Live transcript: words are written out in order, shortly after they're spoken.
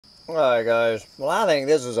Alright guys, well I think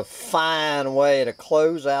this is a fine way to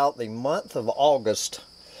close out the month of August.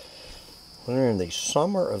 We're in the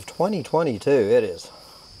summer of 2022. It is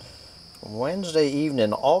Wednesday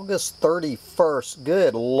evening, August 31st.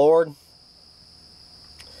 Good Lord.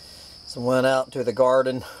 So went out to the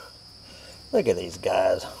garden. Look at these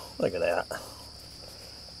guys. Look at that.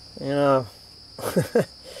 You know.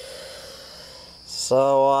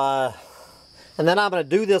 So, and then I'm going to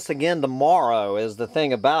do this again tomorrow is the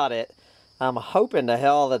thing about it. I'm hoping to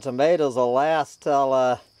hell the tomatoes will last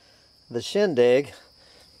till the shindig.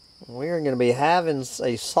 We're going to be having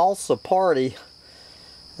a salsa party.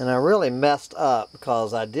 And I really messed up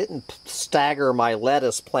because I didn't stagger my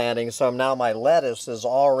lettuce planting. So now my lettuce is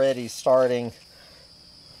already starting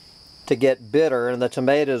to get bitter and the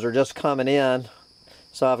tomatoes are just coming in.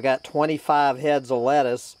 So I've got 25 heads of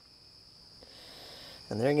lettuce.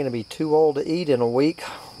 And they're going to be too old to eat in a week.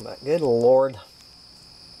 But good Lord.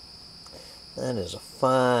 That is a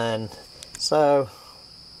fine. So,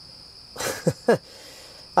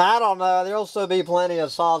 I don't know. There'll still be plenty of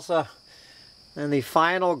salsa. And the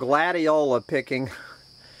final gladiola picking.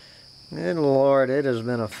 Good Lord, it has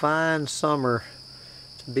been a fine summer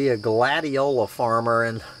to be a gladiola farmer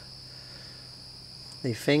in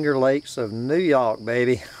the Finger Lakes of New York,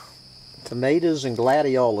 baby. Tomatoes and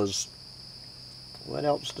gladiolas. What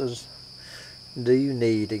else do you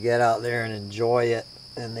need to get out there and enjoy it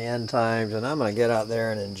in the end times? And I'm going to get out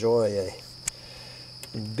there and enjoy a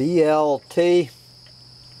BLT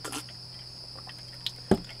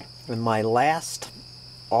in my last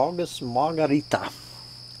August margarita.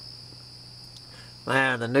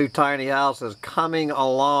 Man, the new tiny house is coming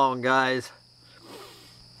along, guys.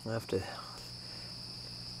 I have to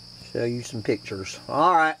show you some pictures.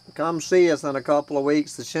 Alright, come see us in a couple of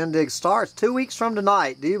weeks. The shindig starts 2 weeks from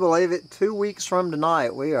tonight. Do you believe it? 2 weeks from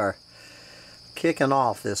tonight. We are kicking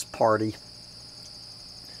off this party.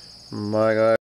 My God.